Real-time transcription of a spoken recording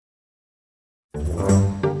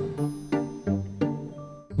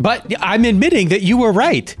But I'm admitting that you were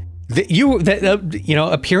right. That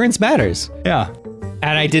appearance matters. Yeah.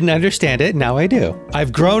 And I didn't understand it. Now I do.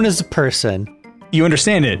 I've grown as a person. You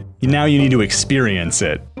understand it. Now you need to experience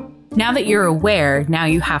it. Now that you're aware, now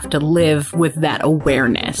you have to live with that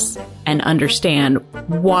awareness and understand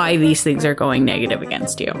why these things are going negative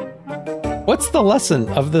against you. What's the lesson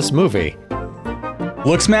of this movie?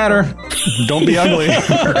 Looks matter. Don't be ugly.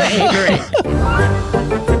 Great.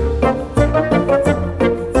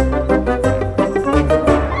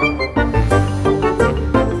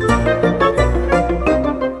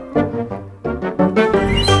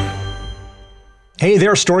 Hey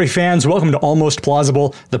there, story fans. Welcome to Almost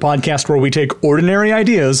Plausible, the podcast where we take ordinary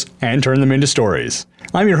ideas and turn them into stories.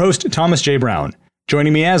 I'm your host, Thomas J. Brown.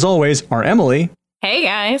 Joining me, as always, are Emily. Hey,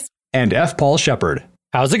 guys. And F. Paul Shepard.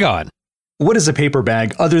 How's it going? What is a paper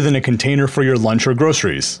bag other than a container for your lunch or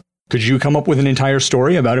groceries? Could you come up with an entire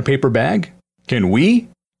story about a paper bag? Can we?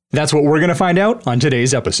 That's what we're going to find out on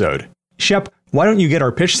today's episode. Shep, why don't you get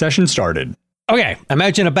our pitch session started? Okay,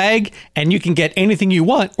 imagine a bag, and you can get anything you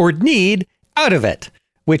want or need out of it,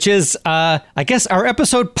 which is, I guess, our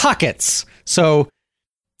episode Pockets. So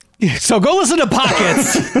go listen to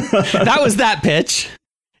Pockets. That was that pitch.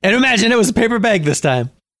 And imagine it was a paper bag this time.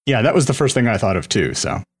 Yeah, that was the first thing I thought of too,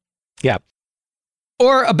 so. Yeah.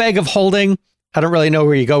 Or a bag of holding. I don't really know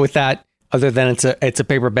where you go with that, other than it's a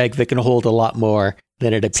paper bag that can hold a lot more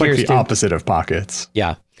than it appears to. It's like the opposite of Pockets.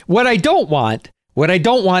 Yeah. What I don't want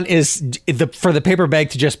is for the paper bag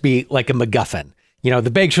to just be like a MacGuffin. You know,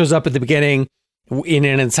 the bag shows up at the beginning in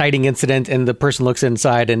an inciting incident and the person looks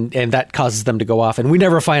inside and that causes them to go off and we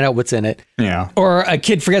never find out what's in it. Yeah. Or a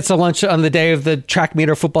kid forgets to lunch on the day of the track meet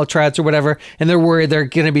or football tryouts or whatever, and they're worried they're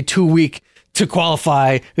going to be too weak to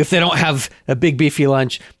qualify if they don't have a big beefy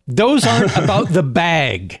lunch. Those aren't about the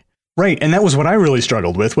bag. Right. And that was what I really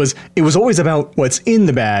struggled with, was it was always about what's in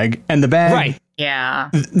the bag, and the bag. Right. Yeah.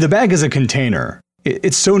 The bag is a container.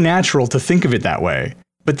 It's so natural to think of it that way.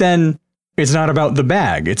 But then it's not about the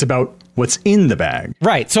bag. It's about what's in the bag.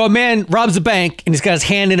 Right. So a man robs a bank and he's got his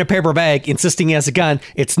hand in a paper bag, insisting he has a gun.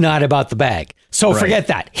 It's not about the bag. So Forget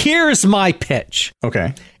that. Here's my pitch.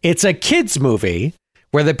 Okay. It's a kid's movie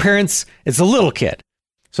where it's a little kid.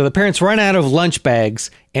 So the parents run out of lunch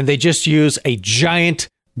bags and they just use a giant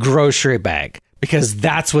grocery bag because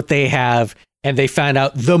that's what they have. And they found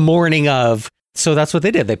out the morning of. So that's what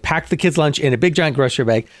they did. They packed the kid's lunch in a big giant grocery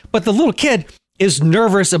bag. But the little kid is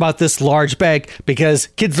nervous about this large bag because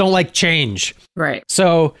kids don't like change. Right.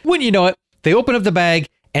 So wouldn't you know it, they open up the bag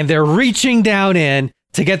and they're reaching down in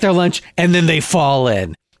to get their lunch and then they fall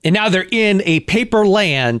in. And now they're in a paper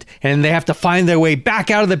land and they have to find their way back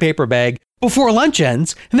out of the paper bag before lunch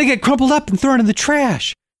ends and they get crumpled up and thrown in the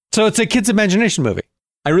trash. So it's a kid's imagination movie.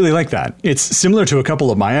 I really like that. It's similar to a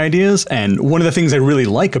couple of my ideas, and one of the things I really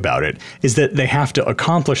like about it is that they have to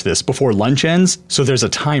accomplish this before lunch ends, so there's a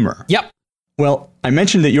timer. Yep. Well, I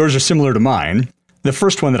mentioned that yours are similar to mine. The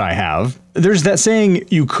first one that I have, there's that saying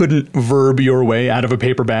you couldn't verb your way out of a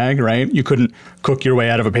paper bag, right? You couldn't cook your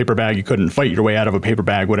way out of a paper bag. You couldn't fight your way out of a paper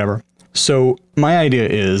bag, whatever. So my idea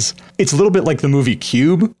is it's a little bit like the movie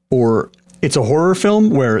Cube, or it's a horror film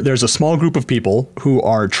where there's a small group of people who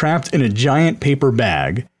are trapped in a giant paper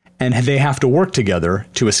bag and they have to work together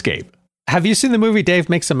to escape. Have you seen the movie Dave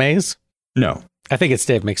Makes a Maze? No. I think it's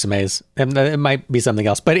Dave Makes a Maze. And it might be something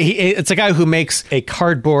else. But it's a guy who makes a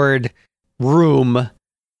cardboard room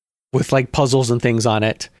with like puzzles and things on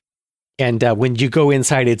it. And when you go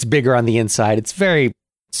inside, it's bigger on the inside. It's very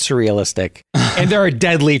surrealistic. And there are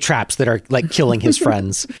deadly traps that are like killing his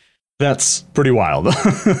friends. That's pretty wild.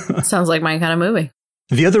 Sounds like my kind of movie.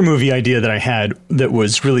 The other movie idea that I had that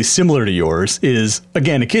was really similar to yours is,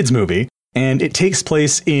 again, a kid's movie, and it takes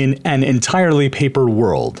place in an entirely paper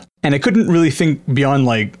world. And I couldn't really think beyond,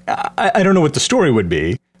 like, I don't know what the story would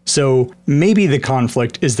be. So maybe the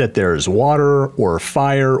conflict is that there's water or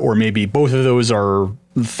fire, or maybe both of those are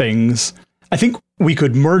things. I think we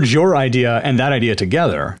could merge your idea and that idea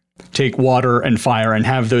together. Take water and fire and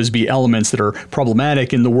have those be elements that are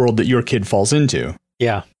problematic in the world that your kid falls into.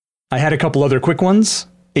 Yeah. I had a couple other quick ones.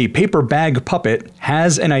 A paper bag puppet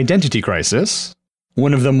has an identity crisis.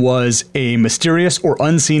 One of them was a mysterious or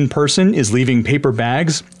unseen person is leaving paper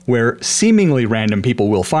bags where seemingly random people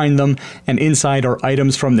will find them, and inside are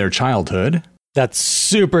items from their childhood. That's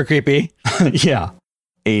super creepy. Yeah.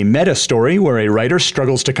 A meta story where a writer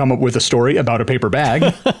struggles to come up with a story about a paper bag.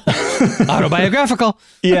 Autobiographical.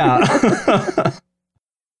 Yeah.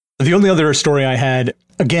 The only other story I had,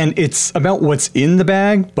 again, it's about what's in the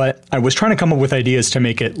bag, but I was trying to come up with ideas to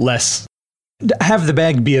make it have the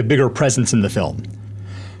bag be a bigger presence in the film.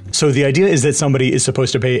 So the idea is that somebody is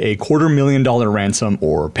supposed to pay a $250,000 ransom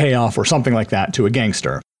or payoff or something like that to a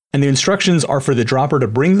gangster. And the instructions are for the dropper to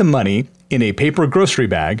bring the money in a paper grocery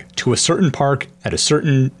bag to a certain park at a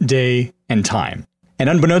certain day and time. And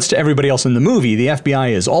unbeknownst to everybody else in the movie, the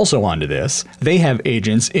FBI is also onto this. They have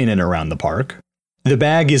agents in and around the park. The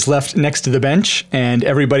bag is left next to the bench, and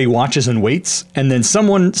everybody watches and waits. And then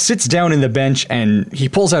someone sits down in the bench, and he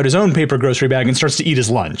pulls out his own paper grocery bag and starts to eat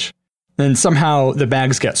his lunch. Then somehow the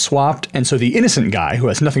bags get swapped, and so the innocent guy, who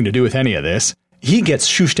has nothing to do with any of this, he gets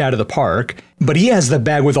shooshed out of the park, but he has the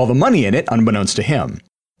bag with all the money in it, unbeknownst to him.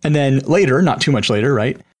 And then later, not too much later,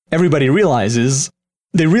 right, everybody realize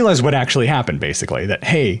what actually happened, basically, that,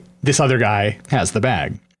 hey, this other guy has the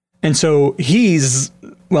bag. And so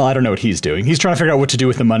I don't know what he's doing. He's trying to figure out what to do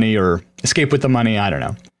with the money or escape with the money, I don't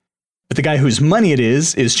know. But the guy whose money it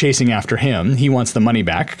is chasing after him. He wants the money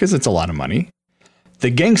back because it's a lot of money. The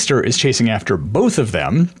gangster is chasing after both of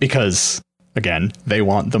them because, again, they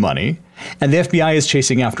want the money. And the FBI is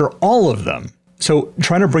chasing after all of them. So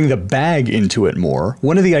trying to bring the bag into it more,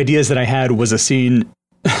 one of the ideas that I had was a scene.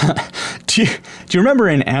 Do you remember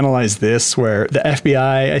in Analyze This where the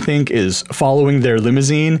FBI, I think, is following their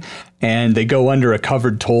limousine and they go under a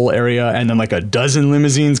covered toll area and then like a dozen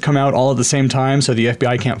limousines come out all at the same time so the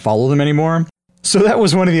FBI can't follow them anymore? So that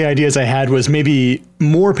was one of the ideas I had, was maybe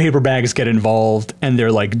more paper bags get involved and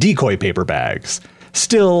they're like decoy paper bags.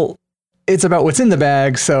 Still, it's about what's in the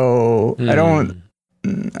bag, so I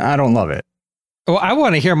don't love it. Well, I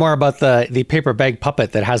want to hear more about the paper bag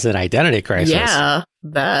puppet that has an identity crisis. Yeah,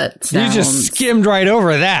 that sounds... You just skimmed right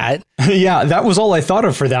over that. Yeah, that was all I thought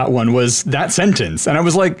of for that one, was that sentence. And I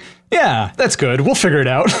was like, yeah, that's good. We'll figure it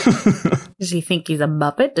out. Does he think he's a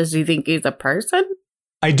Muppet? Does he think he's a person?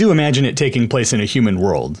 I do imagine it taking place in a human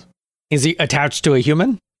world. Is he attached to a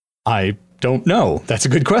human? I don't know. That's a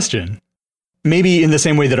good question. Maybe in the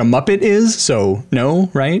same way that a Muppet is, so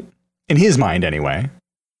no, right? In his mind, anyway.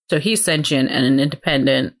 So he's sentient and an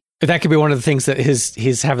independent. That could be one of the things that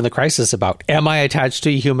he's having the crisis about. Am I attached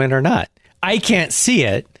to a human or not? I can't see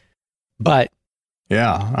it, but...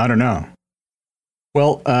 Yeah, I don't know.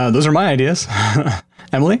 Well, those are my ideas.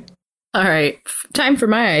 Emily? All right, time for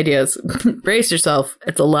my ideas. Brace yourself.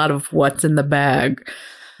 It's a lot of what's in the bag.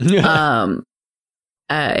 I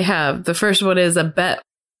have, the first one is a bet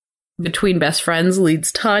between best friends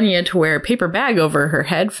leads Tanya to wear a paper bag over her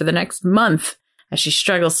head for the next month as she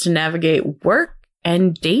struggles to navigate work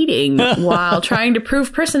and dating while trying to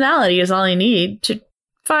prove personality is all you need to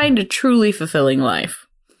find a truly fulfilling life.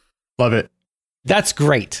 Love it. That's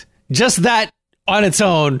great. Just that on its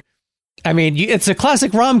own. I mean, it's a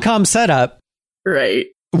classic rom-com setup. Right.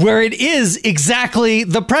 Where it is exactly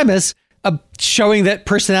the premise of showing that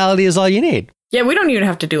personality is all you need. Yeah, we don't even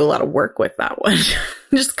have to do a lot of work with that one.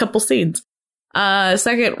 Just a couple scenes.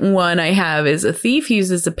 Second one I have is a thief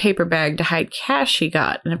uses a paper bag to hide cash he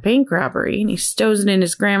got in a bank robbery, and he stows it in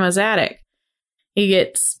his grandma's attic. He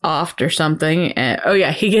gets offed or something.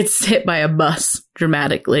 He gets hit by a bus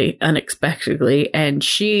dramatically, unexpectedly, and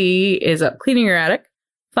she is up cleaning her attic,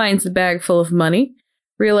 finds the bag full of money,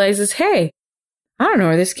 realizes, hey, I don't know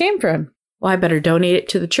where this came from. Well, I better donate it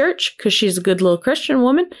to the church because she's a good little Christian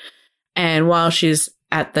woman. And while she's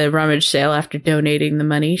at the rummage sale after donating the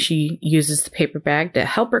money, she uses the paper bag to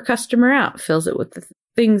help her customer out, fills it with the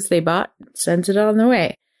things they bought, sends it on the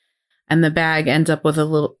way. And the bag ends up with a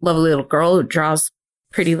lovely little girl who draws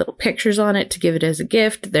pretty little pictures on it to give it as a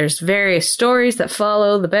gift. There's various stories that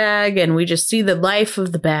follow the bag, and we just see the life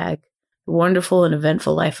of the bag, the wonderful and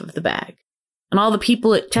eventful life of the bag, and all the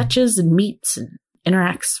people it touches and meets and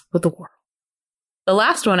interacts with the world. The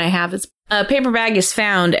last one I have is a paper bag is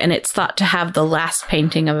found, and it's thought to have the last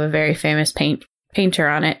painting of a very famous painter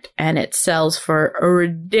on it, and it sells for a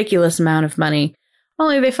ridiculous amount of money.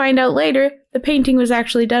 Only they find out later the painting was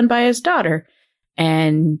actually done by his daughter,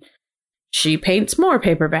 and she paints more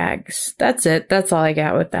paper bags. That's it. That's all I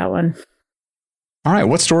got with that one. All right,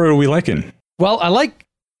 what story are we liking? Well, I like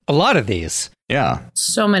a lot of these. Yeah.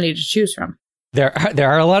 So many to choose from. There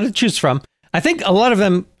are a lot to choose from. I think a lot of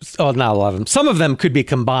them, not a lot of them, some of them could be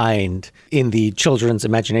combined in the children's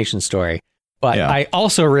imagination story. But yeah. I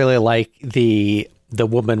also really like the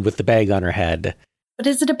woman with the bag on her head. But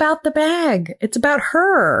is it about the bag? It's about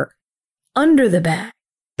her under the bag.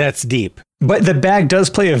 That's deep. But the bag does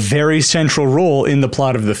play a very central role in the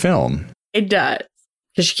plot of the film. It does.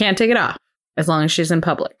 Because she can't take it off as long as she's in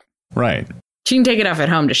public. Right. She can take it off at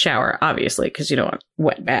home to shower, obviously, because you don't want a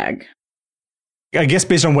wet bag. I guess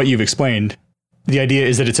based on what you've explained, the idea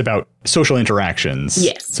is that it's about social interactions.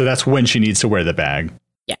 Yes. So that's when she needs to wear the bag.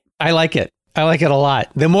 Yeah. I like it. I like it a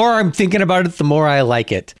lot. The more I'm thinking about it, the more I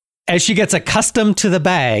like it. as she gets accustomed to the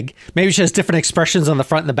bag, maybe she has different expressions on the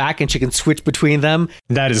front and the back and she can switch between them.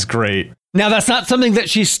 That is great. Now, that's not something that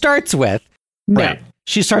she starts with. Right.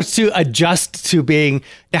 She starts to adjust to being,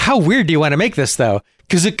 now, how weird do you want to make this, though?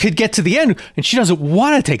 Because it could get to the end and she doesn't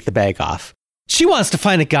want to take the bag off. She wants to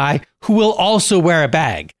find a guy who will also wear a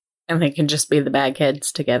bag. And they can just be the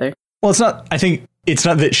bagheads together. Well, I think it's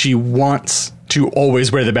not that she wants to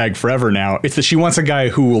always wear the bag forever now. It's that she wants a guy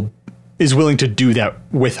who is willing to do that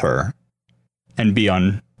with her and be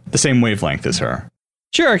on the same wavelength as her.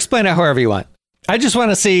 Sure, explain it however you want. I just want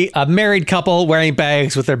to see a married couple wearing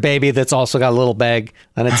bags with their baby that's also got a little bag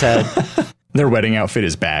on its head. Their wedding outfit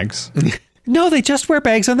is bags. No, they just wear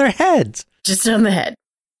bags on their heads. Just on the head.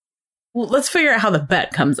 Well, let's figure out how the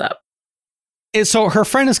bet comes up. So her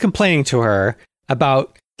friend is complaining to her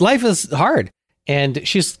about life is hard. And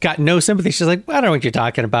she's got no sympathy. She's like, I don't know what you're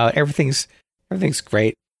talking about. Everything's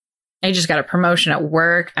great. I just got a promotion at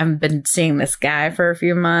work. I've been seeing this guy for a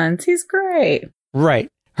few months. He's great. Right.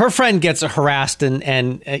 Her friend gets harassed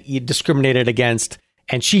and discriminated against,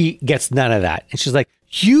 and she gets none of that. And she's like,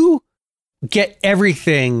 you get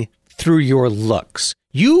everything through your looks.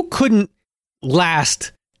 You couldn't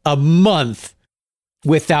last a month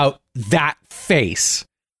without that face.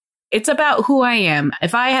 It's about who I am.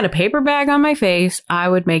 If I had a paper bag on my face, I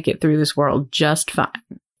would make it through this world just fine.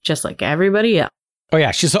 Just like everybody else. Oh,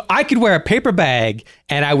 yeah. So I could wear a paper bag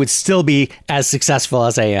and I would still be as successful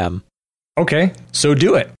as I am. Okay, so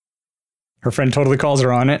do it. Her friend totally calls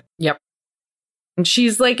her on it. Yep. And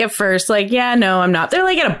she's like, at first, like, yeah, no, I'm not. They're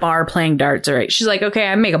like at a bar playing darts, all right? She's like, okay,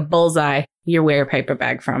 I make a bullseye. You wear a paper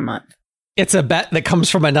bag for a month. It's a bet that comes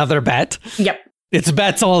from another bet. Yep. It's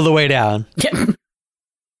bets all the way down. Yep.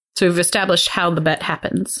 So we've established how the bet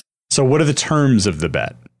happens. So what are the terms of the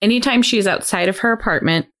bet? Anytime she's outside of her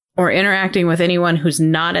apartment or interacting with anyone who's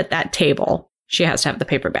not at that table, she has to have the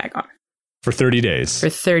paper bag on. For 30 days. For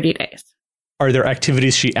 30 days. Are there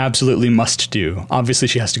activities she absolutely must do? Obviously,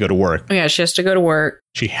 she has to go to work. Yeah, she has to go to work.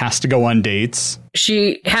 She has to go on dates.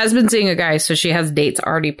 She has been seeing a guy, so she has dates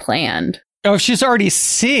already planned. Oh, if she's already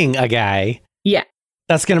seeing a guy. Yeah.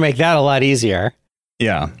 That's going to make that a lot easier.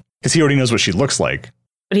 Yeah, because he already knows what she looks like.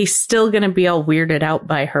 But he's still going to be all weirded out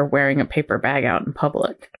by her wearing a paper bag out in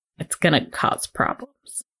public. It's going to cause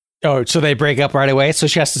problems. Oh, so they break up right away? So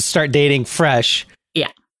she has to start dating fresh.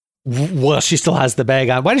 Yeah. Well, she still has the bag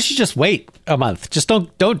on. Why does she just wait a month? Just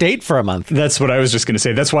don't date for a month. That's what I was just going to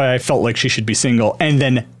say. That's why I felt like she should be single. And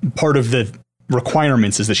then part of the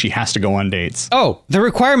requirements is that she has to go on dates. Oh, the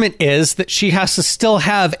requirement is that she has to still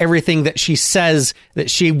have everything that she says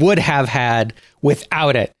that she would have had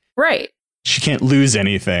without it. Right. She can't lose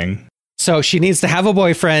anything. So she needs to have a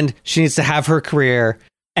boyfriend. She needs to have her career.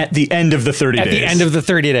 At the end of the 30 days. At the end of the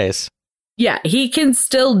 30 days. Yeah, he can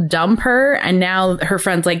still dump her. And now her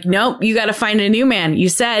friend's like, nope, you got to find a new man. You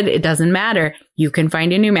said it doesn't matter. You can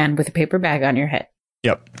find a new man with a paper bag on your head.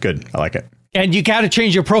 Yep. Good. I like it. And you got to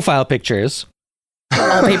change your profile pictures.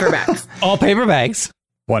 All paper bags. All paper bags.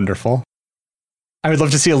 Wonderful. I would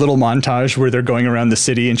love to see a little montage where they're going around the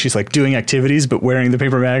city and she's like doing activities, but wearing the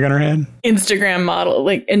paper bag on her head. Instagram model,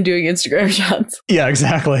 like, and doing Instagram shots. Yeah,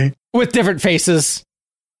 exactly. With different faces.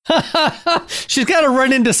 She's got to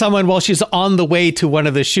run into someone while she's on the way to one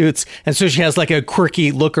of the shoots. And so she has like a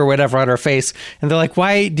quirky look or whatever on her face. And they're like,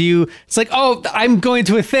 why do you? It's like, oh, I'm going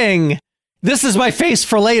to a thing. This is my face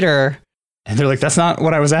for later. And they're like, that's not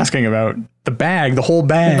what I was asking about. The bag, the whole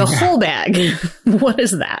bag. The whole bag. What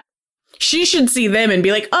is that? She should see them and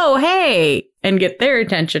be like, oh, hey, and get their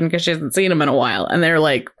attention because she hasn't seen them in a while. And they're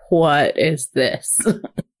like, what is this?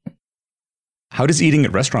 How does eating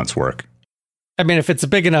at restaurants work? I mean, if it's a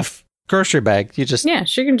big enough grocery bag, you just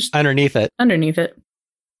she can just underneath it.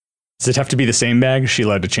 Does it have to be the same bag? Is she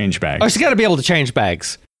allowed to change bags? Oh, she's got to be able to change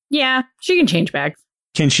bags. Yeah, she can change bags.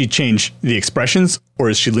 Can she change the expressions, or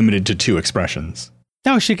is she limited to 2 expressions?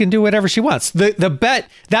 No, she can do whatever she wants. The bet,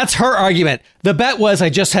 that's her argument. The bet was I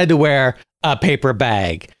just had to wear a paper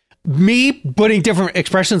bag. Me putting different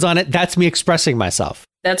expressions on it, that's me expressing myself.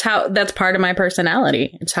 That's part of my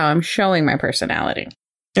personality. It's how I'm showing my personality.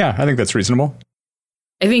 Yeah, I think that's reasonable.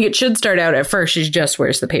 I think it should start out at first. She just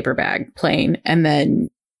wears the paper bag plain, and then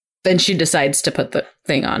she decides to put the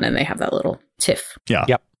thing on, and they have that little tiff. Yeah.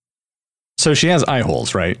 Yep. So she has eye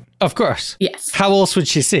holes, right? Of course. Yes. How else would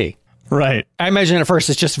she see? Right. I imagine at first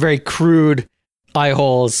it's just very crude eye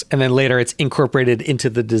holes, and then later it's incorporated into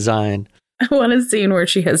the design. I want a scene where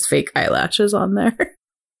she has fake eyelashes on there.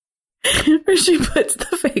 Where she puts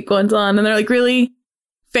the fake ones on, and they're like, really?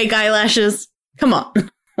 Fake eyelashes? Come on.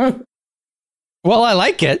 Well, I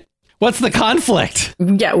like it. What's the conflict?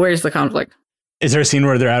 Yeah, where's the conflict? Is there a scene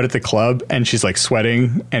where they're out at the club and she's like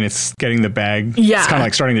sweating and it's getting the bag? Yeah. It's kind of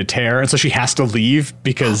like starting to tear. And so she has to leave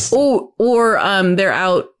because. Oh, or they're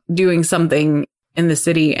out doing something in the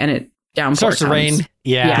city and it downpours. Starts to rain.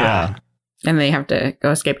 Yeah. And they have to go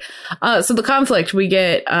escape. So the conflict we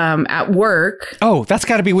get at work. Oh, that's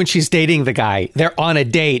got to be when she's dating the guy. They're on a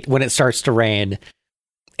date when it starts to rain.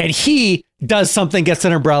 And he does something, gets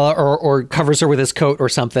an umbrella or covers her with his coat or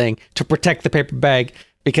something to protect the paper bag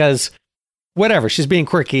because whatever, she's being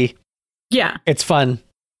quirky. Yeah. It's fun.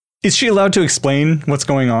 Is she allowed to explain what's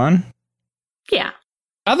going on? Yeah.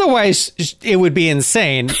 Otherwise, it would be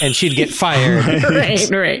insane and she'd get fired.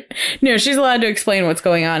 Right. No, she's allowed to explain what's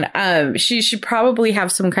going on. She should probably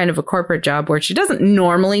have some kind of a corporate job where she doesn't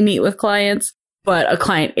normally meet with clients, but a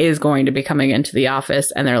client is going to be coming into the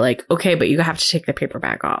office and they're like, okay, but you have to take the paper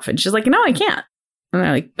bag off. And she's like, no, I can't. And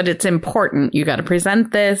they're like, but it's important. You got to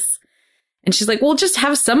present this. And she's like, well, just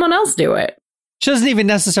have someone else do it. She doesn't even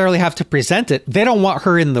necessarily have to present it. They don't want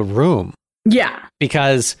her in the room. Yeah.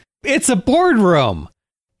 Because it's a boardroom.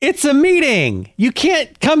 It's a meeting. You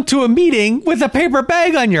can't come to a meeting with a paper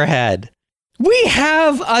bag on your head. We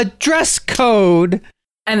have a dress code.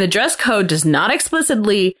 And the dress code does not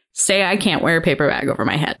explicitly say I can't wear a paper bag over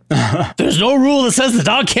my head. There's no rule that says the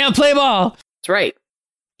dog can't play ball. That's right.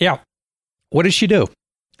 Yeah. What does she do?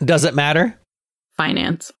 Does it matter?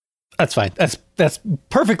 Finance. That's fine. That's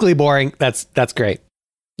perfectly boring. That's great.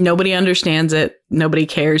 Nobody understands it. Nobody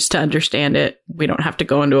cares to understand it. We don't have to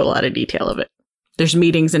go into a lot of detail of it. There's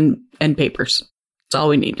meetings and papers. That's all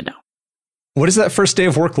we need to know. What does that first day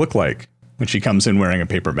of work look like when she comes in wearing a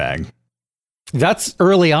paper bag? That's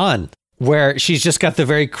early on, where she's just got the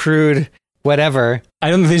very crude whatever. I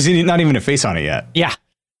don't think there's not even a face on it yet. Yeah.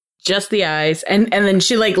 Just the eyes. And then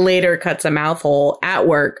she like later cuts a mouth hole at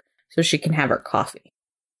work so she can have her coffee.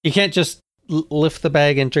 You can't just lift the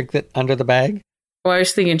bag and drink it under the bag? Well, I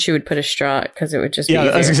was thinking she would put a straw because it would just be Yeah, I was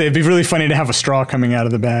easier. going to say, it'd be really funny to have a straw coming out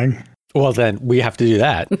of the bag. Well, then we have to do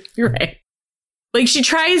that. You're right. Like she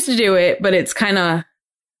tries to do it, but it's kind of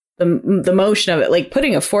the motion of it. Like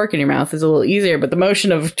putting a fork in your mouth is a little easier, but the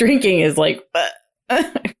motion of drinking is like.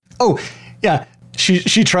 Oh, yeah.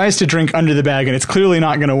 She tries to drink under the bag and it's clearly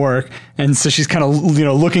not going to work. And so she's kind of,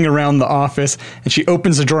 looking around the office and she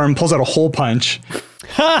opens a drawer and pulls out a hole punch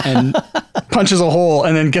and punches a hole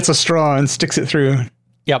and then gets a straw and sticks it through.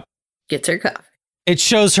 Yep. Gets her coffee. It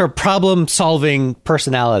shows her problem-solving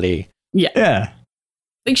personality. Yeah.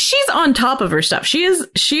 Like she's on top of her stuff. She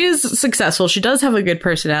is successful. She does have a good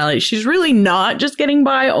personality. She's really not just getting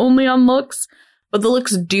by only on looks, but the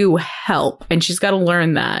looks do help. And she's got to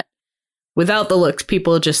learn that. Without the looks,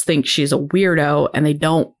 people just think she's a weirdo and they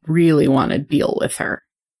don't really want to deal with her.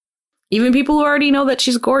 Even people who already know that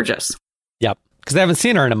she's gorgeous. Yep. Because they haven't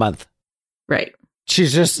seen her in a month. Right.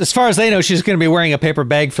 She's just, as far as they know, she's going to be wearing a paper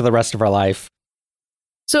bag for the rest of her life.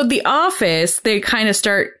 So the office, they kind of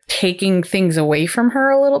start taking things away from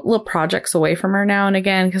her, little projects away from her now and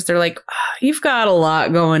again, because they're like, oh, you've got a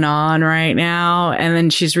lot going on right now. And then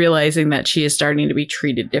she's realizing that she is starting to be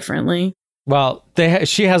treated differently. Well,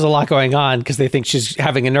 she has a lot going on because they think she's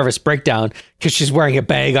having a nervous breakdown because she's wearing a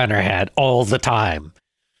bag on her head all the time.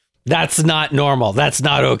 That's not normal. That's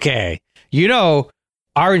not okay.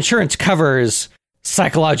 Our insurance covers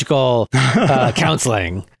psychological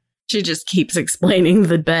counseling. She just keeps explaining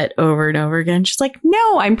the bet over and over again. She's like,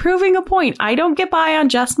 no, I'm proving a point. I don't get by on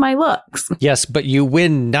just my looks. Yes, but you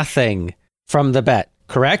win nothing from the bet,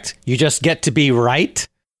 correct? You just get to be right?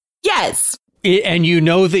 Yes. And you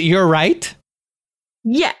know that you're right?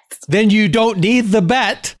 Yes. Then you don't need the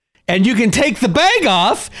bet and you can take the bag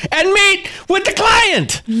off and meet with the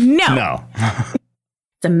client. No.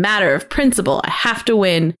 It's a matter of principle. I have to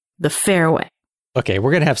win the fair way. Okay,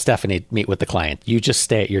 we're going to have Stephanie meet with the client. You just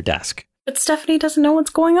stay at your desk. But Stephanie doesn't know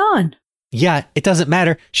what's going on. Yeah, it doesn't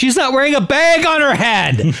matter. She's not wearing a bag on her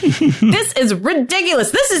head. This is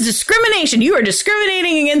ridiculous. This is discrimination. You are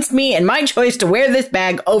discriminating against me and my choice to wear this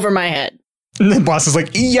bag over my head. And the boss is like,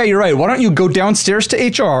 yeah, you're right. Why don't you go downstairs to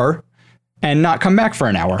HR and not come back for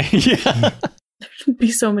an hour? Yeah. There should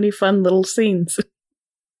be so many fun little scenes.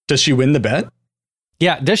 Does she win the bet?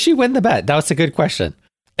 Yeah, does she win the bet? That's a good question.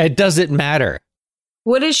 It doesn't matter.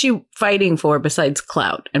 What is she fighting for besides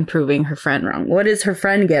clout and proving her friend wrong? What does her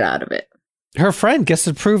friend get out of it? Her friend gets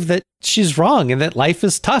to prove that she's wrong and that life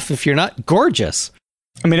is tough if you're not gorgeous.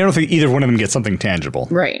 I mean, I don't think either one of them gets something tangible.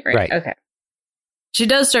 Right. Okay. She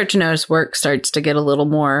does start to notice work starts to get a little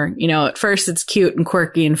more, at first it's cute and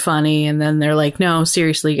quirky and funny. And then they're like, no,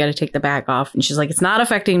 seriously, you got to take the bag off. And she's like, it's not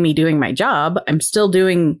affecting me doing my job. I'm still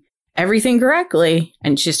doing everything correctly.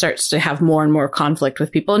 And she starts to have more and more conflict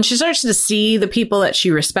with people. And she starts to see the people that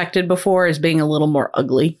she respected before as being a little more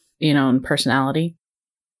ugly, in personality.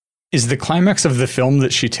 Is the climax of the film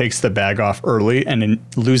that she takes the bag off early and then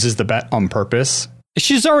loses the bet on purpose?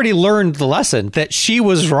 She's already learned the lesson that she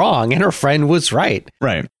was wrong and her friend was right.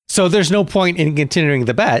 Right. So there's no point in continuing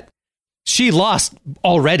the bet. She lost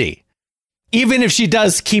already. Even if she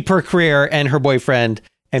does keep her career and her boyfriend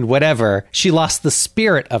and whatever, she lost the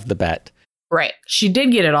spirit of the bet. Right. She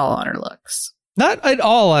did get it all on her looks. Not at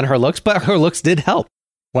all on her looks, but her looks did help.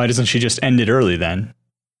 Why doesn't she just end it early then?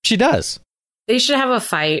 She does. They should have a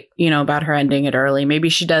fight, about her ending it early. Maybe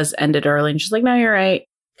she does end it early and she's like, no, you're right.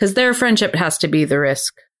 Because their friendship has to be the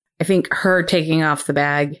risk. I think her taking off the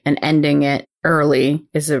bag and ending it early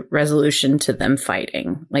is a resolution to them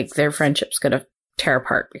fighting. Like their friendship's going to tear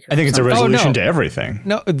apart. I think it's a resolution to everything.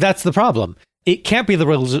 No, that's the problem. It can't be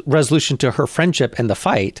the resolution to her friendship and the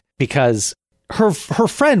fight because her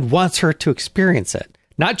friend wants her to experience it.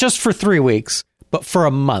 Not just for 3 weeks, but for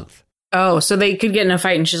a month. Oh, so they could get in a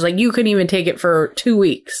fight and she's like, you couldn't even take it for 2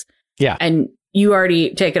 weeks. Yeah. And you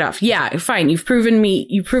already take it off. Yeah, fine. You proved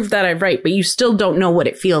that I'm right, but you still don't know what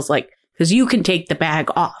it feels like because you can take the bag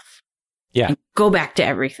off. Yeah. And go back to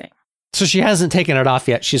everything. So she hasn't taken it off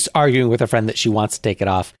yet. She's arguing with her friend that she wants to take it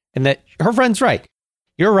off and that her friend's right.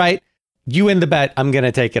 You're right. You win the bet. I'm going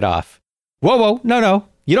to take it off. Whoa. No.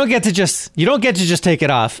 You don't get to just take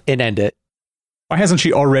it off and end it. Why hasn't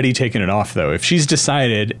she already taken it off, though? If she's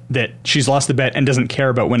decided that she's lost the bet and doesn't care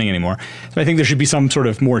about winning anymore. So I think there should be some sort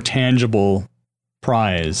of more tangible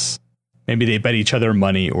prize. Maybe they bet each other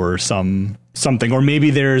money or something. Or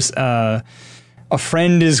maybe there's a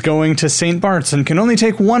friend is going to St. Bart's and can only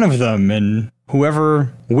take one of them. And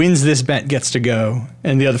whoever wins this bet gets to go.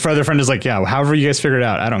 And the other friend is like, yeah, however you guys figure it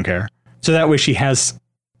out, I don't care. So that way she has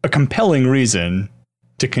a compelling reason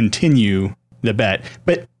to continue the bet.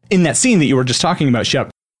 But in that scene that you were just talking about,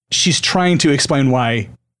 Shep, she's trying to explain why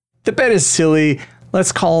the bet is silly.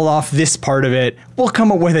 Let's call off this part of it. We'll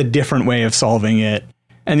come up with a different way of solving it.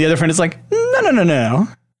 And the other friend is like, no.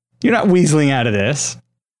 You're not weaseling out of this.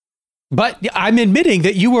 But I'm admitting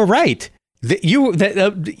that you were right.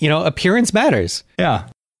 That appearance matters. Yeah.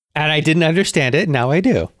 And I didn't understand it. Now I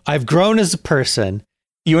do. I've grown as a person.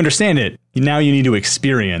 You understand it. Now you need to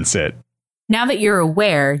experience it. Now that you're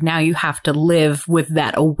aware, now you have to live with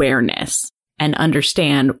that awareness and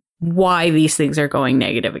understand why these things are going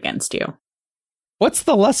negative against you. What's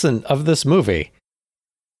the lesson of this movie?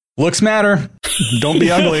 Looks matter. Don't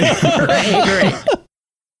be ugly. Right.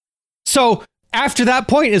 So after that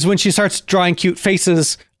point is when she starts drawing cute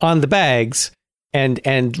faces on the bags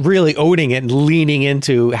and really owning it and leaning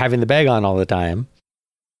into having the bag on all the time.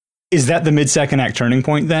 Is that the mid-second act turning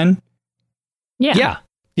point then? Yeah.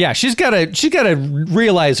 Yeah, she's got to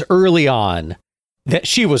realize early on that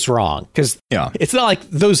she was wrong because it's not like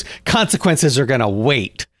those consequences are going to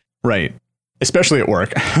wait. Right. Especially at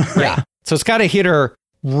work. Yeah. So it's got to hit her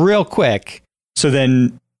real quick. So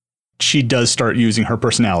then she does start using her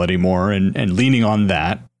personality more and leaning on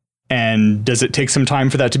that. And does it take some time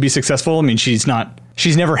for that to be successful? I mean, she's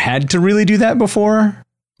never had to really do that before.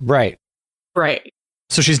 Right.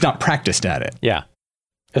 So she's not practiced at it. Yeah.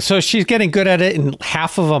 So she's getting good at it in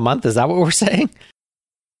half of a month. Is that what we're saying?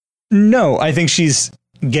 No, I think she's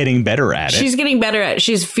getting better at it. She's getting better at it.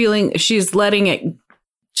 She's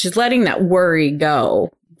letting that worry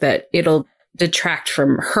go, that it'll detract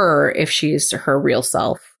from her if she's her real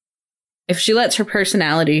self. If she lets her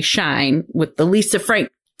personality shine with the Lisa Frank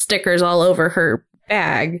stickers all over her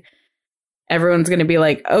bag, everyone's going to be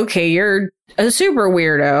like, okay, you're a super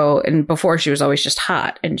weirdo. And before she was always just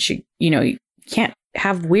hot. And she, you can't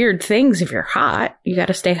have weird things if you're hot. You got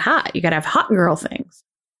to stay hot. You got to have hot girl things.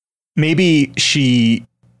 Maybe she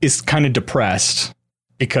is kind of depressed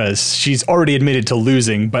because she's already admitted to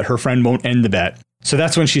losing, but her friend won't end the bet. So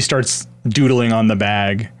that's when she starts doodling on the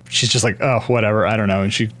bag. She's just like, oh, whatever, I don't know.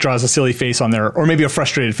 And she draws a silly face on there, or maybe a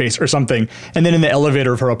frustrated face or something. And then in the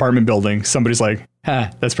elevator of her apartment building, somebody's like,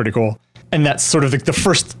 that's pretty cool. And that's sort of the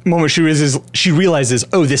first moment she realizes,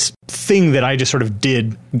 oh, this thing that I just sort of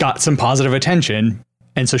did got some positive attention.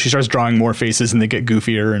 And so she starts drawing more faces and they get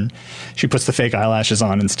goofier and she puts the fake eyelashes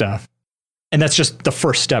on and stuff. And that's just the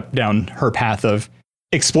first step down her path of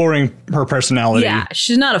exploring her personality. Yeah,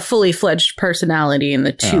 she's not a fully fledged personality in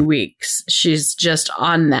the 2 weeks. She's just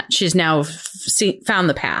on that. She's now found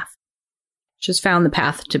the path. She's found the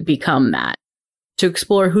path to become that, to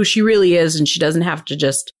explore who she really is. And she doesn't have to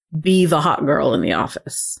just be the hot girl in the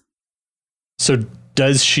office. So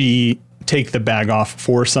does she take the bag off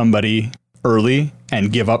for somebody early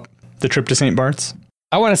and give up the trip to St. Bart's?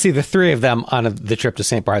 I want to see the three of them on the trip to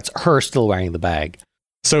St. Bart's, her still wearing the bag.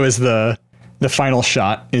 So is the final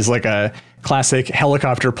shot is like a classic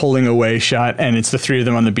helicopter pulling away shot, and it's the three of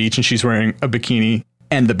them on the beach, and she's wearing a bikini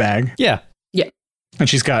and the bag. Yeah. Yeah. And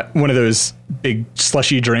she's got one of those big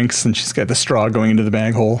slushy drinks, and she's got the straw going into the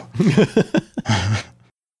bag hole.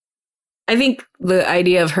 I think the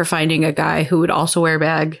idea of her finding a guy who would also wear a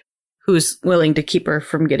bag, who's willing to keep her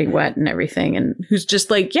from getting wet and everything, and who's just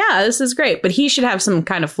like, yeah, this is great. But he should have some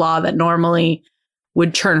kind of flaw that normally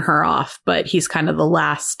would turn her off. But he's kind of the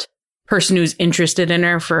last person who's interested in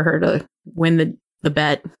her for her to win the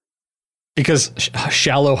bet. Because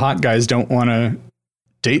shallow hot guys don't want to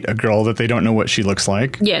date a girl that they don't know what she looks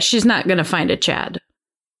like. Yeah, she's not going to find a Chad.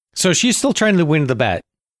 So she's still trying to win the bet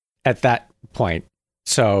at that point.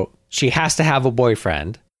 So she has to have a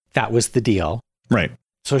boyfriend. That was the deal. Right.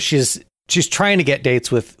 So she's trying to get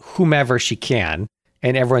dates with whomever she can,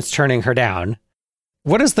 and everyone's turning her down.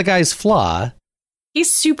 What is the guy's flaw?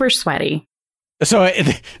 He's super sweaty. So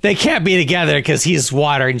they can't be together because he's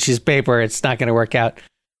water and she's paper. It's not going to work out.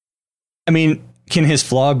 I mean, can his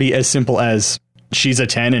flaw be as simple as she's a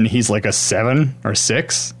 10 and he's like a 7 or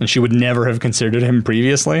 6, and she would never have considered him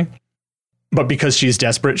previously? But because she's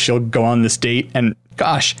desperate, she'll go on this date, and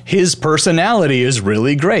gosh, his personality is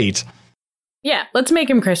really great. Yeah, let's make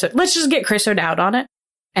him Chris. Let's just get Chris out on it.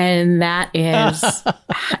 And that is,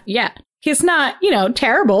 yeah, he's not,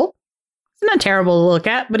 terrible. He's not terrible to look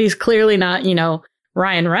at, but he's clearly not,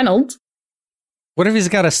 Ryan Reynolds. What if he's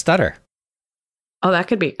got a stutter? Oh, that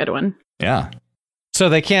could be a good one. Yeah. So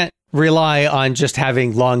they can't rely on just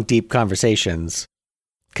having long, deep conversations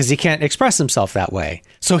because he can't express himself that way.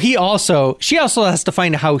 So she also has to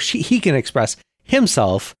find how he can express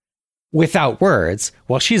himself without words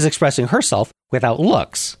while she's expressing herself without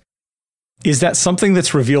looks. Is that something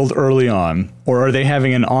that's revealed early on, or are they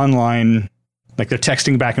having an online, like they're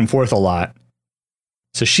texting back and forth a lot?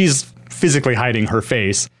 So she's physically hiding her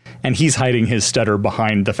face and he's hiding his stutter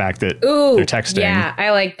behind the fact that they're texting. Yeah,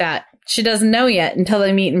 I like that. She doesn't know yet until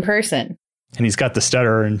they meet in person. And he's got the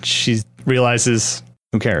stutter and she realizes,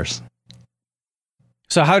 who cares?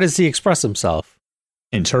 So how does he express himself?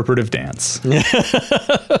 Interpretive dance.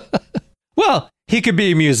 Well, he could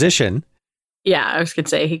be a musician. Yeah, I was going to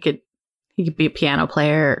say he could be a piano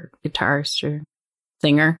player, or guitarist, or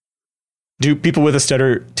singer. Do people with a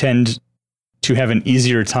stutter tend to have an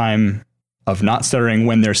easier time of not stuttering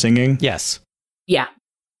when they're singing? Yes. Yeah.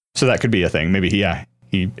 So that could be a thing. Maybe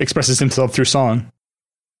he expresses himself through song.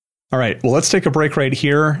 All right, well, let's take a break right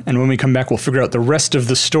here. And when we come back, we'll figure out the rest of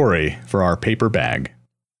the story for our paper bag.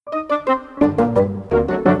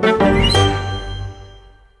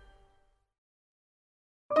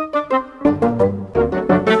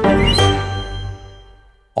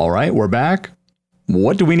 All right, we're back.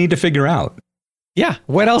 What do we need to figure out? Yeah.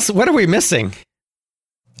 What else? What are we missing?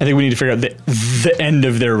 I think we need to figure out the end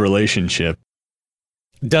of their relationship.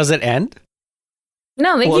 Does it end?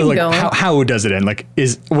 No, they keep going. How does it end? Like,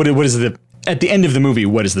 what is the at the end of the movie?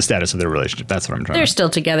 What is the status of their relationship? That's what I'm trying. They're still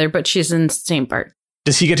together, but she's in St. Bart.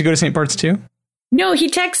 Does he get to go to St. Bart's too? No, he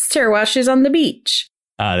texts her while she's on the beach.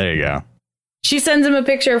 Ah, there you go. She sends him a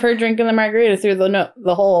picture of her drinking the margarita through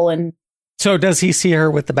the hole, and so does he see her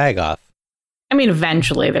with the bag off? I mean,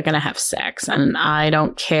 eventually they're going to have sex, and I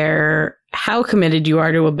don't care how committed you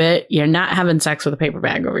are to a bit. You're not having sex with a paper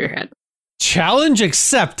bag over your head. Challenge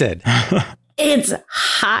accepted. It's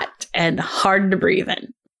hot and hard to breathe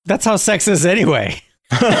in. That's how sex is anyway.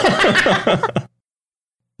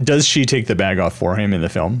 Does she take the bag off for him in the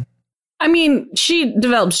film? I mean, she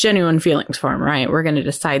develops genuine feelings for him, right? We're going to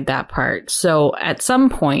decide that part. So at some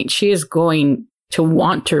point, she is going to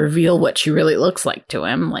want to reveal what she really looks like to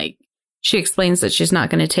him. Like, she explains that she's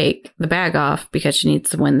not going to take the bag off because she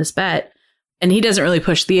needs to win this bet. And he doesn't really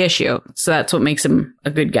push the issue. So that's what makes him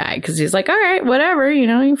a good guy. Because he's like, all right, whatever.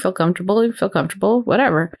 You feel comfortable,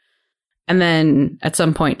 whatever. And then at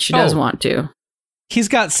some point, she does want to. He's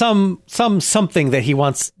got something that he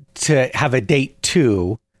wants to have a date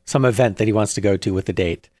to, some event that he wants to go to with the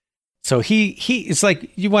date. So he it's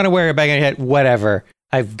like, you want to wear a bag on your head, whatever.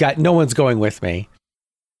 I've got no one's going with me.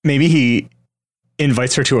 Maybe he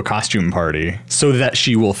invites her to a costume party so that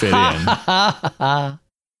she will fit in.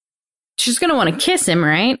 She's going to want to kiss him,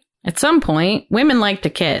 right? At some point, women like to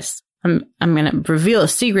kiss. I'm going to reveal a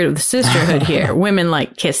secret of the sisterhood here. Women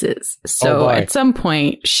like kisses. So at some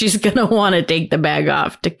point, she's going to want to take the bag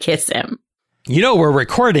off to kiss him. We're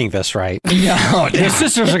recording this, right? No, your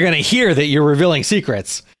sisters are going to hear that you're revealing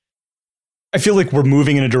secrets. I feel like we're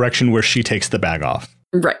moving in a direction where she takes the bag off.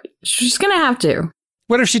 Right. She's going to have to.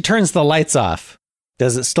 What if she turns the lights off?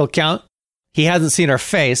 Does it still count? He hasn't seen her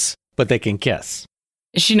face, but they can kiss.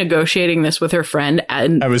 Is she negotiating this with her friend?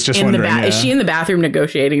 And I was just wondering. Is she in the bathroom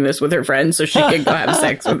negotiating this with her friend so she can go have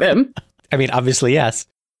sex with him? I mean, obviously, yes.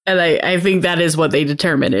 And I think that is what they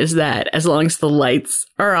determine, is that as long as the lights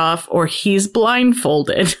are off or he's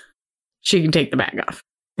blindfolded, she can take the bag off.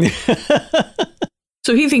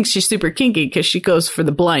 So he thinks she's super kinky because she goes for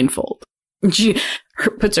the blindfold. And she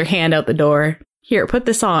puts her hand out the door. Here, put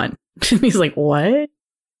this on. And he's like, what?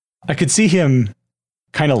 I could see him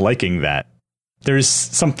kind of liking that. There's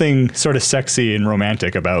something sort of sexy and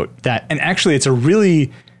romantic about that. And actually, it's a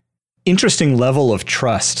really interesting level of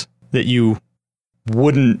trust that you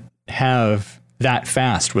wouldn't have that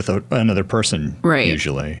fast with another person, right,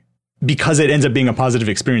 usually. Because it ends up being a positive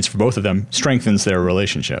experience for both of them, strengthens their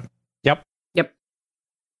relationship. Yep. Yep.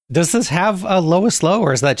 Does this have a lowest low,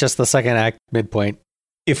 or is that just the second act midpoint?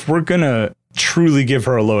 If we're going to truly give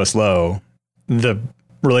her a lowest low, the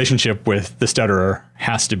relationship with the stutterer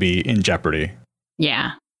has to be in jeopardy.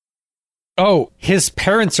 Yeah. Oh, his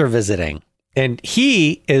parents are visiting, and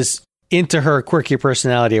he is into her quirky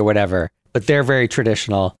personality or whatever, but they're very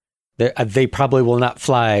traditional. They probably will not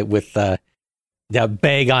fly with the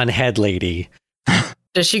bag on head lady.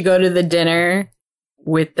 Does she go to the dinner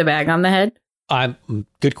with the bag on the head?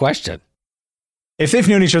 Good question. If they've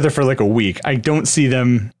known each other for like a week, I don't see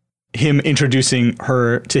him introducing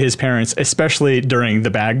her to his parents, especially during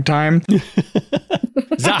the bag time.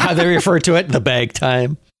 Is that how they refer to it? The bag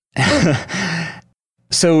time?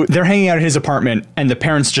 So they're hanging out at his apartment and the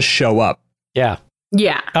parents just show up. Yeah.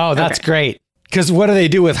 Yeah. Oh, that's great. Because what do they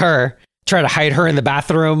do with her? Try to hide her in the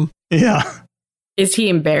bathroom? Yeah. Is he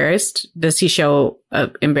embarrassed? Does he show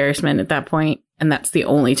embarrassment at that point? And that's the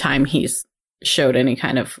only time he's showed any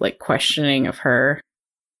kind of like questioning of her.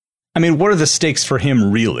 I mean, what are the stakes for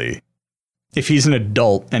him, really? If he's an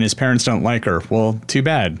adult and his parents don't like her, well, too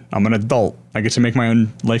bad. I'm an adult. I get to make my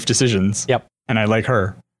own life decisions. Yep. And I like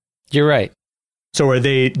her. You're right. So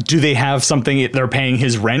do they have something, they're paying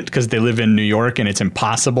his rent because they live in New York and it's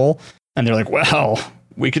impossible? And they're like, well,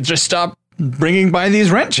 we could just stop bringing by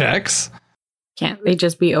these rent checks. Can't they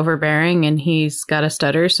just be overbearing and he's got a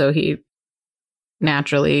stutter, so he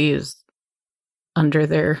naturally is under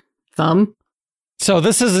their thumb? So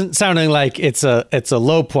this isn't sounding like it's a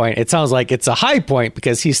low point. It sounds like it's a high point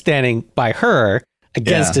because he's standing by her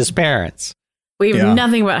against his parents. We have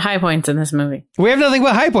nothing but high points in this movie. We have nothing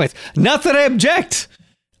but high points. Not that I object.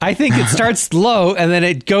 I think it starts low and then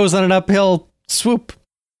it goes on an uphill swoop.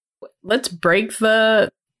 Let's break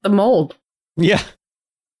the mold. Yeah.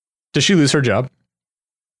 Does she lose her job?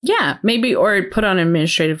 Yeah, maybe, or put on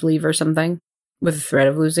administrative leave or something with the threat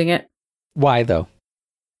of losing it. Why, though?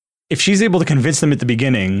 If she's able to convince them at the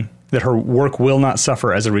beginning that her work will not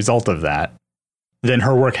suffer as a result of that, then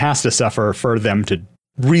her work has to suffer for them to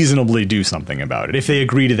reasonably do something about it, if they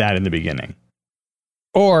agree to that in the beginning.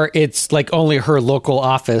 Or it's like only her local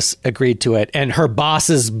office agreed to it, and her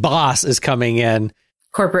boss's boss is coming in.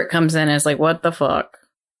 Corporate comes in and is like, what the fuck?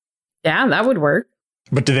 Yeah, that would work.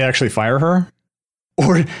 But do they actually fire her?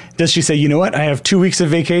 Or does she say, you know what, I have 2 weeks of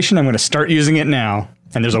vacation, I'm going to start using it now.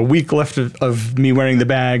 And there's a week left of me wearing the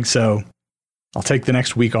bag, so I'll take the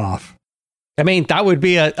next week off. I mean, that would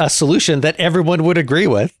be a solution that everyone would agree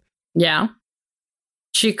with. Yeah.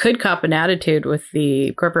 She could cop an attitude with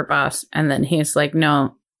the corporate boss, and then he's like,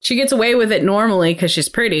 no. She gets away with it normally because she's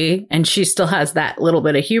pretty, and she still has that little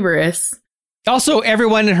bit of hubris. Also,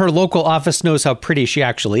 everyone in her local office knows how pretty she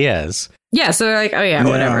actually is. Yeah, so they're like, oh yeah,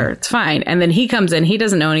 whatever, it's fine. And then he comes in, he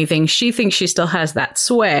doesn't know anything. She thinks she still has that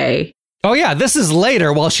sway. Oh yeah, this is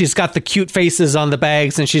later while she's got the cute faces on the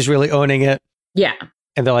bags and she's really owning it. Yeah.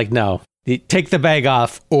 And they're like, no, take the bag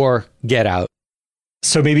off or get out.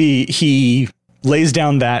 So maybe he lays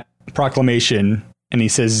down that proclamation and he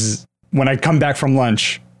says, when I come back from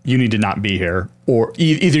lunch, you need to not be here. Or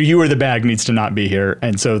either you or the bag needs to not be here.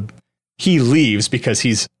 And so he leaves because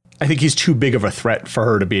I think he's too big of a threat for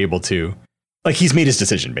her to be able to, like, he's made his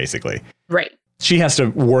decision, basically. Right. She has to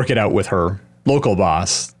work it out with her local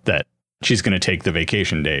boss that she's going to take the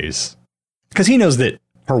vacation days. Because he knows that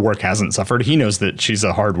her work hasn't suffered. He knows that she's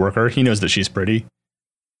a hard worker. He knows that she's pretty.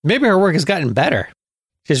 Maybe her work has gotten better.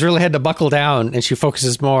 She's really had to buckle down and she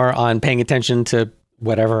focuses more on paying attention to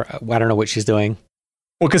whatever. I don't know what she's doing.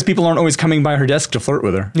 Well, because people aren't always coming by her desk to flirt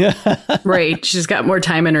with her. Yeah. Right. She's got more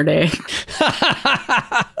time in her day.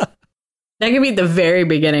 That could be the very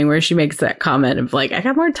beginning where she makes that comment of like, I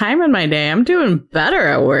got more time in my day. I'm doing better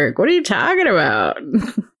at work. What are you talking about?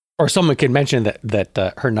 Or someone could mention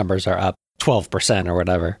that her numbers are up 12% or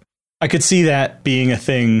whatever. I could see that being a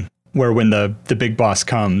thing where when the big boss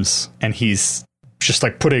comes and he's just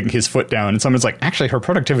like putting his foot down. And someone's like, actually, her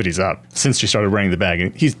productivity's up since she started wearing the bag.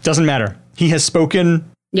 And he doesn't matter. He has spoken.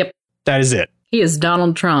 Yep. That is it. He is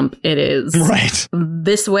Donald Trump. It is right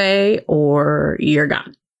this way or you're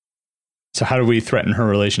gone. So how do we threaten her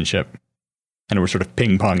relationship? And we're sort of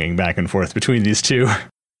ping-ponging back and forth between these two.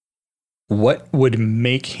 What would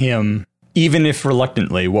make him, even if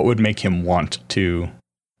reluctantly, what would make him want to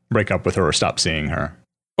break up with her or stop seeing her?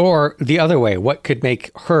 Or the other way, what could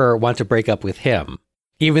make her want to break up with him,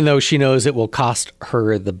 even though she knows it will cost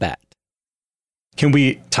her the bet? Can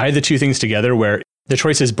we tie the two things together where the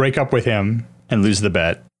choice is break up with him and lose the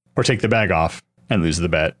bet, or take the bag off and lose the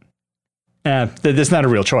bet? That's not a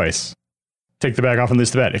real choice. Take the bag off and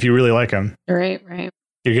lose the bet. If you really like him. Right.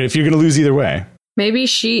 If you're going to lose either way. Maybe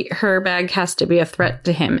her bag has to be a threat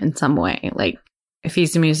to him in some way. Like, if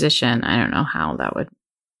he's a musician, I don't know how that would.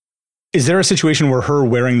 Is there a situation where her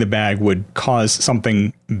wearing the bag would cause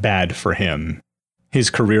something bad for him? His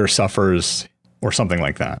career suffers or something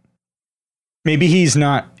like that? Maybe he's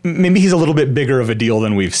a little bit bigger of a deal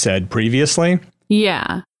than we've said previously.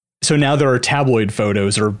 Yeah. So now there are tabloid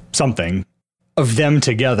photos or something of them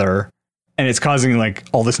together, and it's causing like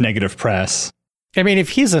all this negative press. I mean, if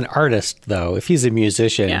he's an artist, though, if he's a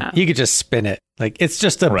musician, he could just spin it. Like, it's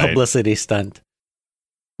just a publicity stunt.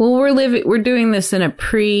 Well, we're doing this in a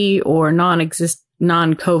pre or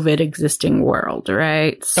non-COVID existing world,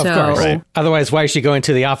 right? So, of course. Right. Otherwise, why is she going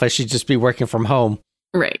to the office? She'd just be working from home.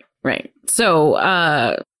 Right.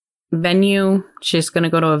 So, venue, she's going to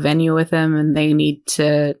go to a venue with him, and they need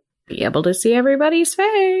to be able to see everybody's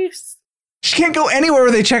face. She can't go anywhere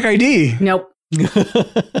where they check ID. Nope.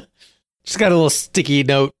 She's got a little sticky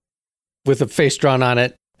note with a face drawn on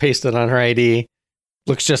it, pasted on her ID.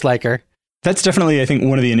 Looks just like her. That's definitely, I think,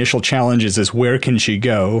 one of the initial challenges is where can she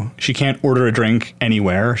go? She can't order a drink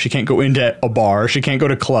anywhere. She can't go into a bar. She can't go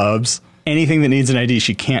to clubs. Anything that needs an ID,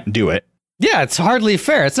 she can't do it. Yeah, it's hardly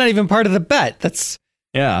fair. It's not even part of the bet.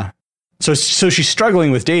 Yeah. So she's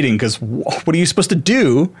struggling with dating because what are you supposed to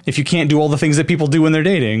do if you can't do all the things that people do when they're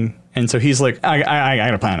dating? And so he's like, I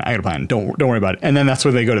got a plan. Don't worry about it. And then that's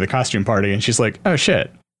when they go to the costume party and she's like, oh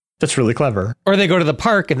shit, that's really clever. Or they go to the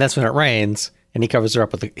park and that's when it rains and he covers her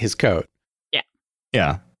up with his coat. Yeah.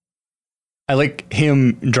 Yeah. I like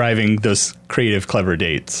him driving those creative, clever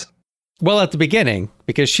dates. Well, at the beginning,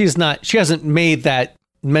 because she hasn't made that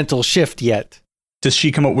mental shift yet. Does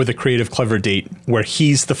she come up with a creative, clever date where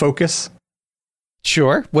he's the focus?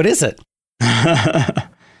 Sure. What is it?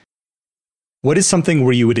 What is something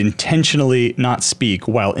where you would intentionally not speak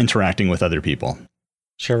while interacting with other people?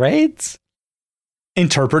 Charades?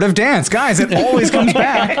 Interpretive dance. Guys, it always comes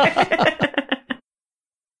back.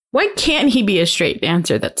 Why can't he be a straight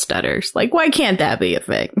dancer that stutters? Like, why can't that be a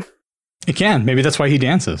thing? It can. Maybe that's why he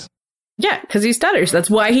dances. Yeah, because he stutters.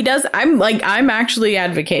 That's why he does. I'm actually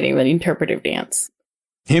advocating that interpretive dance.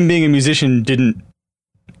 Him being a musician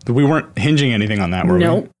we weren't hinging anything on that, were we?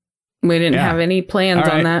 Nope. We didn't have any plans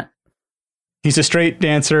on that. He's a straight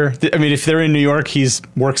dancer. I mean, if they're in New York,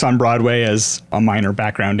 works on Broadway as a minor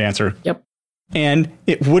background dancer. Yep. And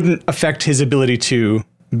it wouldn't affect his ability to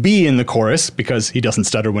be in the chorus because he doesn't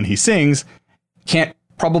stutter when he sings. Can't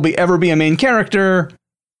probably ever be a main character,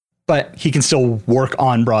 but he can still work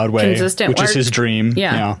on Broadway, which is his dream.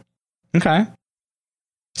 Yeah. Okay.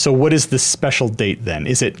 So what is the special date then?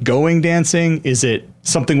 Is it going dancing? Is it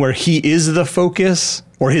something where he is the focus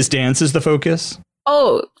or his dance is the focus?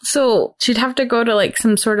 Oh, so she'd have to go to like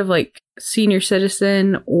some sort of like senior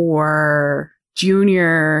citizen or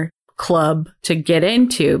junior club to get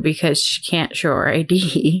into because she can't show her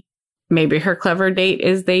ID. Maybe her clever date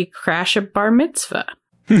is they crash a bar mitzvah.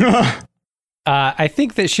 I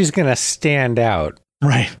think that she's going to stand out.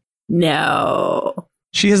 Right. No.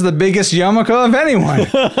 She has the biggest yarmulke of anyone.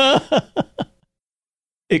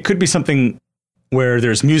 It could be something where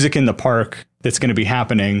there's music in the park that's going to be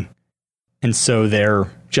happening. And so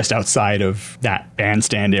they're just outside of that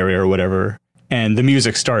bandstand area or whatever. And the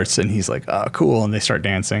music starts and he's like, oh, cool. And they start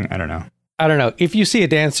dancing. I don't know. If you see a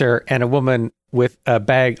dancer and a woman with a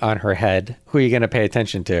bag on her head, who are you going to pay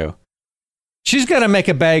attention to? She's going to make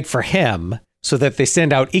a bag for him so that they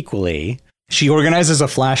stand out equally. She organizes a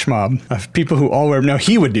flash mob of people who all wear... No,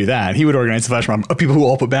 he would do that. He would organize a flash mob of people who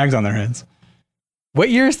all put bags on their heads. What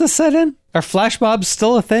year is this set in? Are flash mobs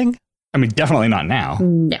still a thing? I mean, definitely not now.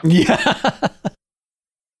 No. Yeah.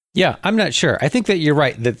 Yeah, I'm not sure. I think that you're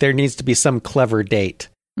right, that there needs to be some clever date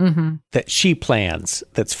that she plans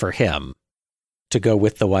that's for him to go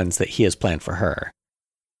with the ones that he has planned for her.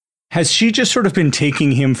 Has she just sort of been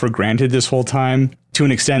taking him for granted this whole time to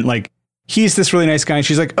an extent? Like, he's this really nice guy and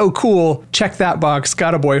she's like, oh, cool, check that box,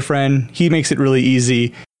 got a boyfriend. He makes it really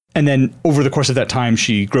easy. And then over the course of that time,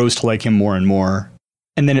 she grows to like him more and more.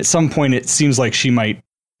 And then at some point, it seems like she might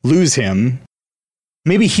lose him.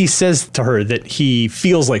 Maybe he says to her that he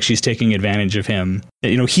feels like she's taking advantage of him. That,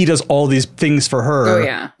 you know, he does all these things for her. Oh,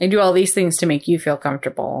 yeah. I do all these things to make you feel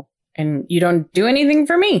comfortable. And you don't do anything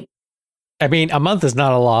for me. I mean, a month is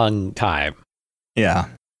not a long time. Yeah.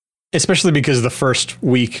 Especially because the first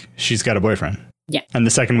week she's got a boyfriend. Yeah. And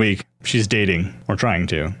the second week she's dating or trying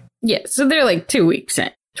to. Yeah. So they're like 2 weeks in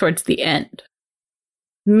towards the end.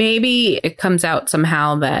 Maybe it comes out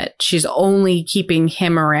somehow that she's only keeping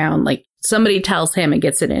him around. Like somebody tells him and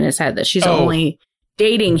gets it in his head that she's only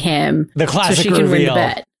dating him. The classic so she can reveal. win the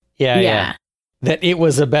bet. Yeah. That it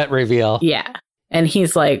was a bet reveal. Yeah. And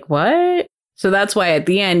he's like, what? So that's why at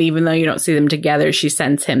the end, even though you don't see them together, she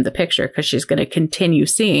sends him the picture because she's going to continue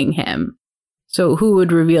seeing him. So who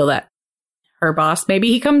would reveal that? Her boss? Maybe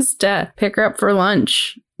he comes to pick her up for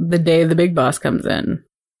lunch the day the big boss comes in.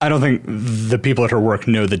 I don't think the people at her work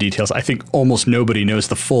know the details. I think almost nobody knows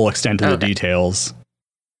the full extent of the details.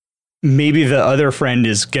 Maybe the other friend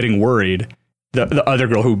is getting worried. The other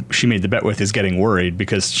girl who she made the bet with is getting worried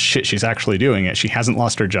because shit, she's actually doing it. She hasn't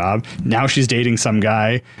lost her job. Now she's dating some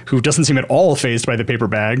guy who doesn't seem at all fazed by the paper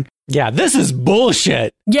bag. Yeah, this is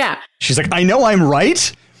bullshit. Yeah. She's like, I know I'm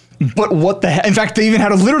right, but what the heck? In fact, they even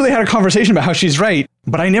literally had a conversation about how she's right,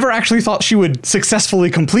 but I never actually thought she would successfully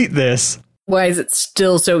complete this. Why is it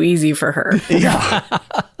still so easy for her? Yeah.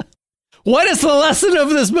 What is the lesson of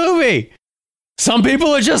this movie? Some people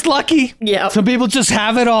are just lucky. Yeah. Some people just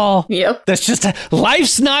have it all. Yep. That's just,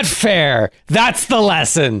 life's not fair. That's the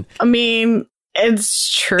lesson. I mean,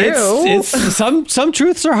 it's true. It's some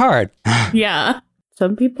truths are hard. Yeah.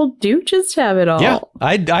 Some people do just have it all. Yeah,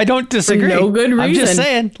 I don't disagree. For no good reason. I'm just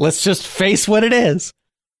saying, let's just face what it is.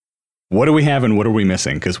 What do we have and what are we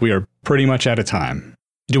missing? Because we are pretty much out of time.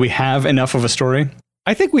 Do we have enough of a story?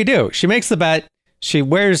 I think we do. She makes the bet. She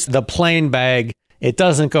wears the plain bag. It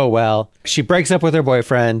doesn't go well. She breaks up with her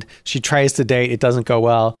boyfriend. She tries to date. It doesn't go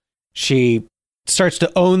well. She starts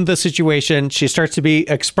to own the situation. She starts to be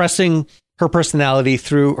expressing her personality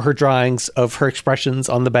through her drawings of her expressions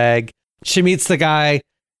on the bag. She meets the guy.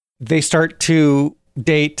 They start to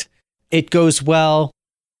date. It goes well.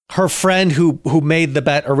 Her friend who made the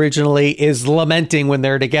bet originally is lamenting when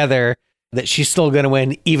they're together that she's still going to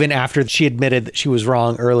win even after she admitted that she was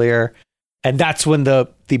wrong earlier. And that's when the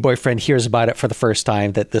boyfriend hears about it for the first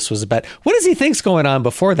time, that this was a bet. What does he think's going on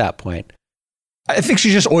before that point? I think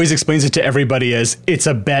she just always explains it to everybody as it's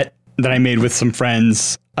a bet that I made with some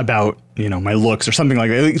friends about, you know, my looks or something like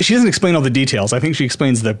that. She doesn't explain all the details. I think she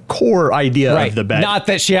explains the core idea of the bet. Not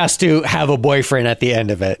that she has to have a boyfriend at the end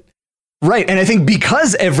of it. Right. And I think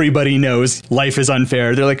because everybody knows life is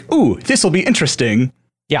unfair, they're like, ooh, this will be interesting.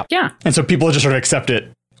 Yeah. Yeah. And so people just sort of accept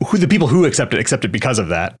it. The people who accept it because of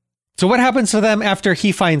that. So what happens to them after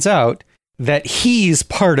he finds out that he's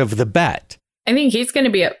part of the bet? I think he's going to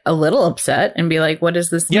be a little upset and be like, what does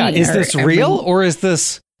this mean? Yeah, is this real or is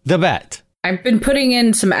this the bet? I've been putting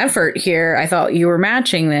in some effort here. I thought you were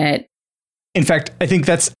matching that. In fact, I think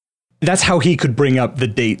that's how he could bring up the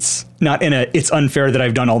dates, not in a it's unfair that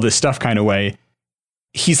I've done all this stuff kind of way.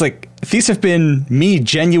 He's like, these have been me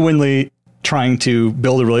genuinely trying to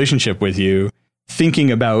build a relationship with you, thinking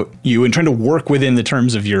about you and trying to work within the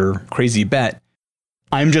terms of your crazy bet.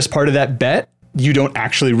 I'm just part of that bet. You don't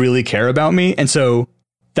actually really care about me. And so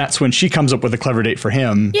that's when she comes up with a clever date for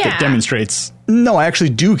him that demonstrates, no, I actually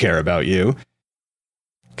do care about you.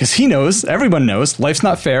 Because he knows, everyone knows, life's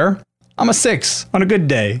not fair. I'm a 6 on a good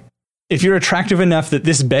day. If you're attractive enough that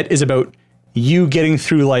this bet is about you getting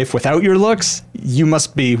through life without your looks, you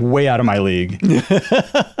must be way out of my league.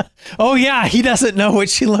 Oh, yeah, he doesn't know what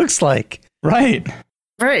she looks like. Right.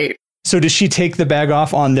 Right. So does she take the bag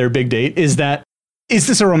off on their big date? Is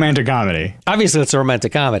this a romantic comedy? Obviously, it's a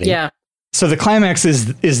romantic comedy. Yeah. So the climax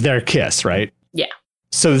is their kiss, right? Yeah.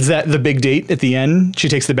 So is that the big date at the end? She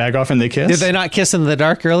takes the bag off and they kiss? Did they not kiss in the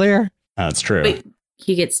dark earlier? That's true. But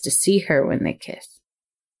he gets to see her when they kiss.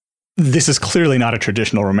 This is clearly not a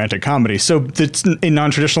traditional romantic comedy. So it's a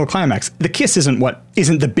non-traditional climax. The kiss isn't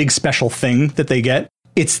the big special thing that they get.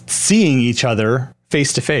 It's seeing each other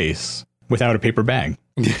face to face without a paper bag.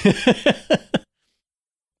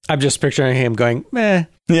 I'm just picturing him going, meh.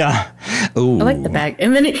 Yeah. Ooh. I like the bag.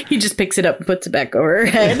 And then he just picks it up and puts it back over her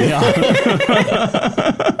head. Yeah.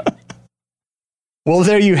 Well,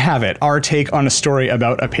 there you have it. Our take on a story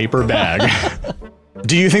about a paper bag.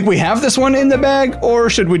 Do you think we have this one in the bag, or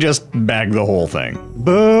should we just bag the whole thing?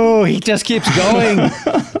 Boo, he just keeps going.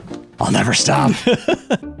 I'll never stop.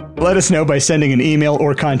 Let us know by sending an email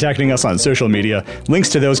or contacting us on social media. Links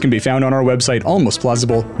to those can be found on our website,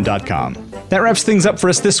 almostplausible.com. That wraps things up for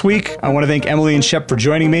us this week. I want to thank Emily and Shep for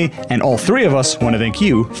joining me, and all three of us want to thank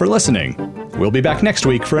you for listening. We'll be back next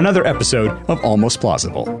week for another episode of Almost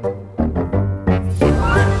Plausible.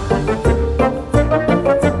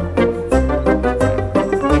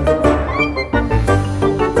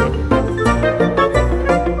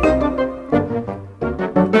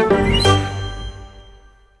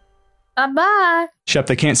 Bye-bye. Shep,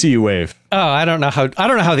 they can't see you wave. Oh, I don't know how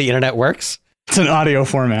the internet works. It's an audio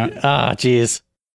format. Ah, geez.